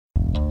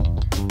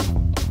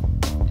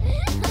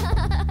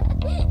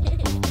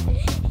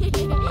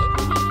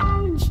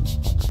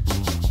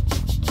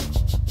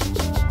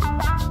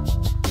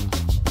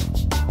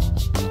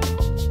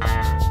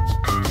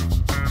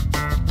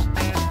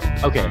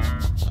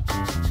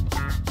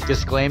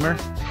Disclaimer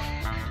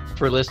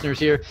for listeners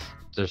here,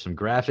 there's some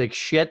graphic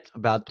shit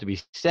about to be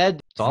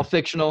said. It's all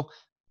fictional,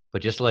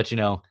 but just to let you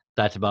know,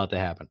 that's about to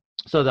happen.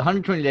 So the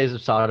 120 Days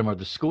of Sodom are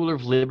the school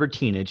of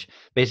libertinage,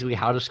 basically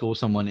how to school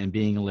someone in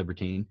being a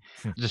libertine.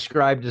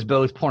 Described as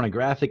both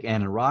pornographic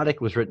and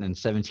erotic, was written in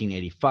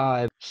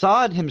 1785.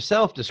 Sade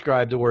himself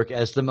described the work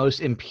as the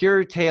most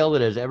impure tale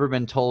that has ever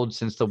been told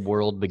since the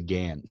world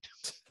began.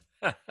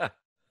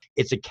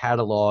 It's a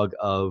catalog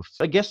of,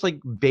 I guess, like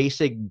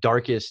basic,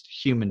 darkest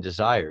human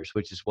desires,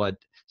 which is what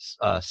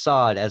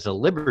Sade, as a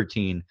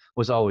libertine,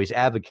 was always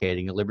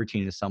advocating. A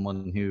libertine is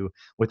someone who,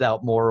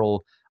 without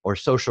moral or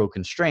social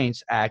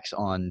constraints, acts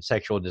on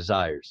sexual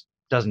desires.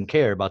 Doesn't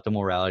care about the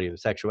morality or the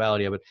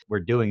sexuality of it.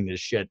 We're doing this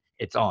shit.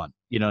 It's on.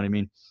 You know what I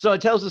mean? So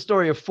it tells the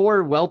story of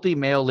 4 wealthy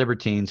male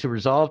libertines who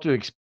resolve to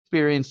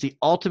experience the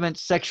ultimate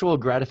sexual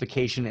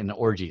gratification in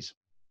orgies.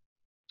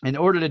 In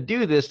order to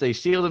do this, they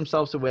seal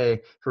themselves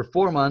away for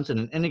 4 months in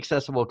an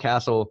inaccessible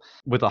castle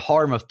with a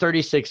harem of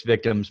 36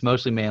 victims,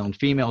 mostly male and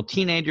female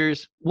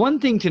teenagers. One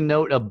thing to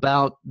note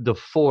about the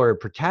 4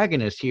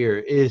 protagonists here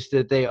is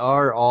that they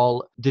are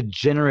all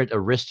degenerate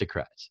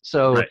aristocrats.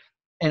 So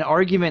an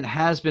argument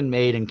has been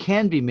made and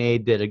can be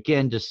made that,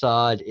 again, de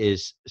Sade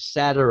is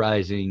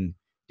satirizing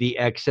the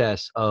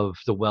excess of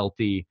the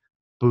wealthy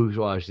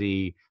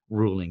bourgeoisie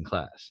ruling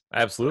class.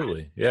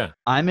 Absolutely, yeah.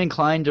 I'm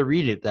inclined to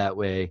read it that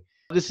way.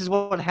 This is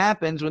what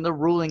happens when the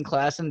ruling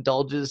class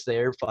indulges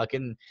their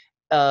fucking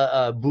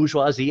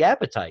bourgeoisie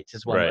appetites.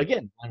 Is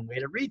again, one way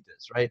to read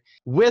this, right?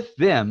 With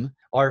them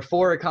are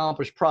 4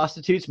 accomplished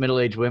prostitutes,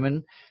 middle-aged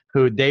women,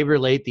 who they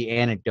relate the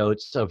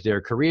anecdotes of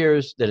their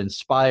careers that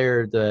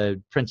inspire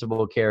the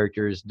principal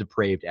character's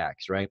depraved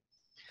acts, right?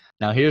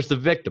 Now, here's the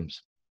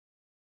victims.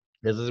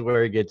 This is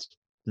where it gets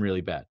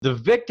really bad. The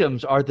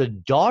victims are the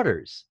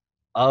daughters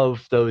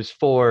of those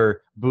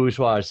 4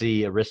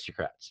 bourgeoisie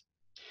aristocrats,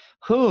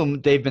 whom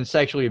they've been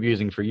sexually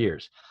abusing for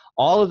years.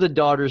 All of the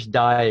daughters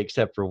die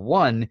except for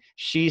one.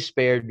 She's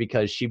spared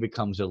because she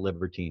becomes a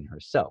libertine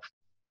herself.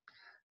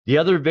 The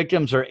other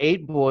victims are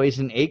 8 boys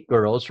and 8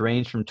 girls,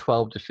 ranged from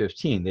 12 to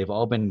 15. They've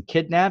all been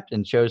kidnapped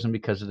and chosen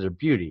because of their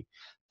beauty.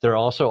 They're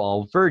also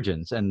all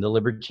virgins, and the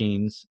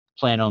libertines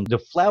plan on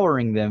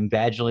deflowering them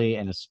vaginally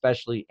and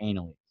especially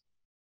anally.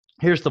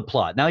 Here's the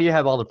plot. Now you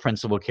have all the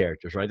principal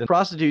characters, right? The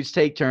prostitutes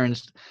take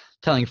turns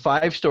telling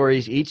 5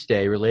 stories each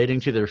day relating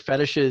to their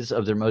fetishes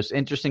of their most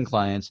interesting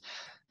clients.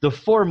 The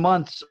 4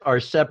 months are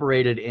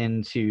separated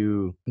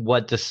into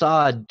what de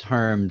Sade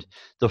termed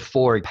the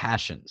 4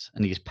 passions.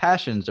 And these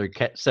passions are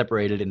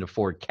separated into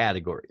 4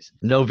 categories.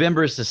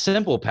 November is the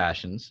simple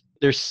passions.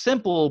 They're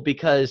simple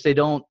because they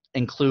don't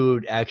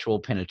include actual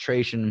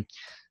penetration.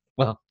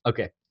 Well,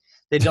 okay.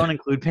 They don't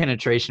include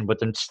penetration, but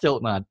they're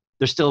still not.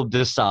 They're still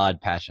de Sade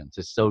passions.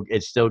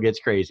 It still gets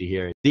crazy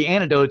here. The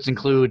anecdotes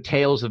include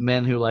tales of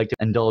men who like to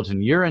indulge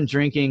in urine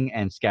drinking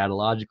and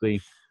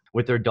scatologically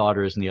with their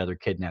daughters and the other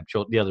kidnapped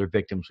children, the other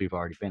victims we've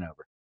already been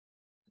over.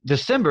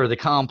 December, the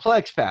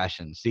complex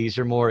passions. These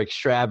are more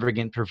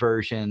extravagant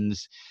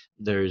perversions.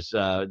 There's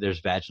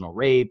vaginal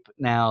rape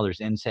now.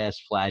 There's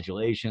incest,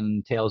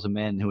 flagellation, tales of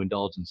men who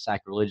indulge in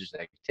sacrilegious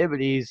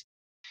activities.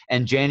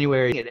 And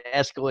January, it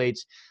escalates.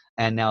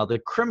 And now the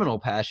criminal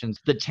passions.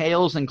 The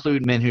tales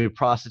include men who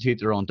prostitute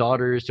their own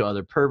daughters to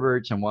other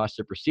perverts and watch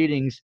their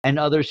proceedings, and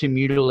others who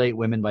mutilate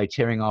women by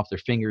tearing off their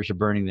fingers or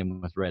burning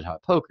them with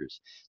red-hot pokers.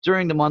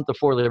 During the month, the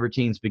 4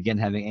 libertines begin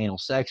having anal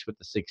sex with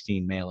the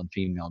 16 male and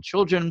female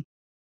children.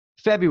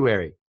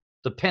 February,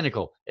 the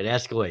pinnacle. It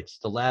escalates.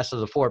 The last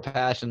of the 4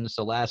 passions,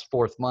 the last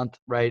 4th month,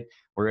 right?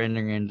 We're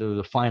entering into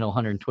the final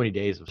 120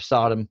 days of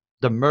Sodom.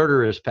 The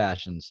murderous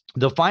passions.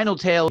 The final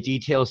tale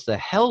details the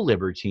hell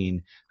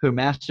libertine who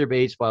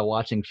masturbates while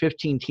watching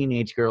 15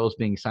 teenage girls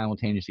being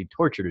simultaneously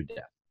tortured to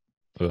death.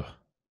 Ugh.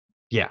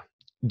 Yeah.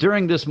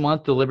 During this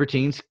month, the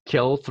libertines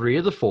kill 3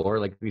 of the 4.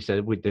 Like we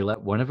said, they let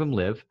one of them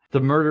live.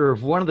 The murder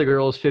of one of the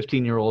girls,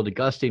 15-year-old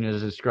Augustine,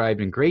 is described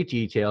in great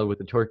detail with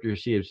the torture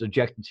she is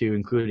subjected to,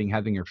 including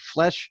having her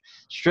flesh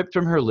stripped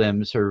from her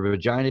limbs, her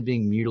vagina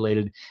being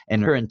mutilated,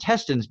 and her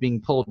intestines being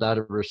pulled out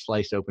of her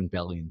sliced open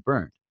belly and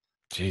burned.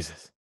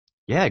 Jesus.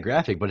 Yeah,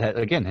 graphic. But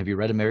again, have you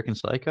read American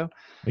Psycho?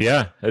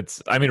 Yeah,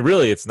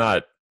 really, it's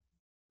not.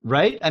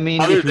 Right? I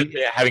mean, other than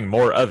having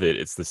more of it,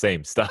 it's the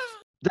same stuff.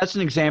 That's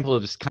an example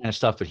of this kind of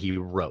stuff that he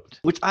wrote,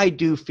 which I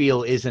do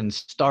feel is in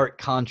stark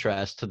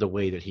contrast to the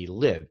way that he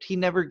lived. He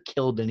never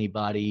killed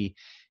anybody.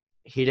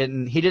 He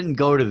didn't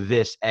go to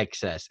this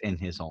excess in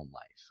his own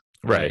life.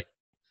 Right.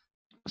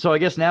 So I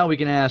guess now we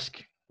can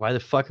ask, why the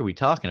fuck are we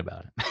talking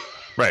about him?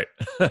 Right.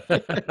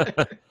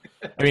 I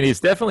mean,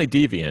 he's definitely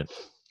deviant.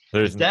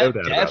 There's no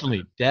doubt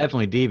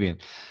definitely deviant.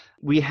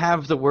 We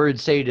have the word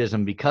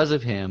sadism because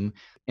of him,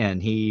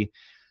 and he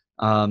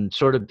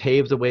sort of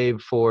paved the way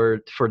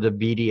for the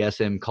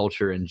BDSM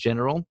culture in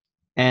general.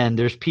 And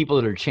there's people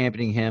that are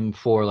championing him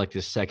for like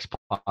this sex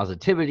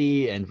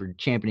positivity and for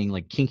championing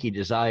like kinky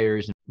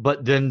desires.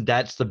 But then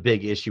that's the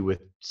big issue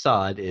with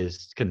Sade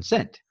is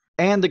consent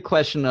and the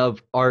question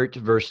of art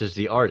versus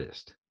the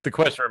artist. The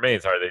question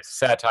remains, are they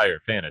satire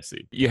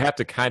fantasy? You have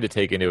to kind of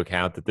take into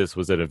account that this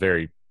was at a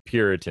very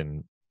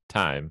Puritan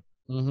time.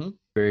 Mm-hmm.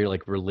 Very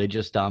like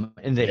religious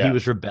and that he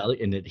was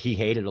rebellious, and that he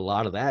hated a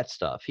lot of that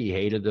stuff. He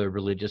hated the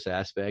religious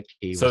aspect.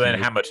 So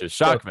then how much is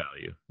shock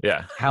value?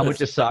 Yeah. How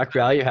much is shock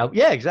value?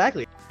 Yeah,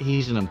 exactly.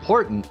 He's an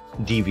important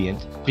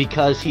deviant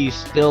because he's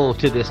still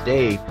to this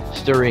day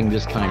stirring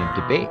this kind of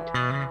debate.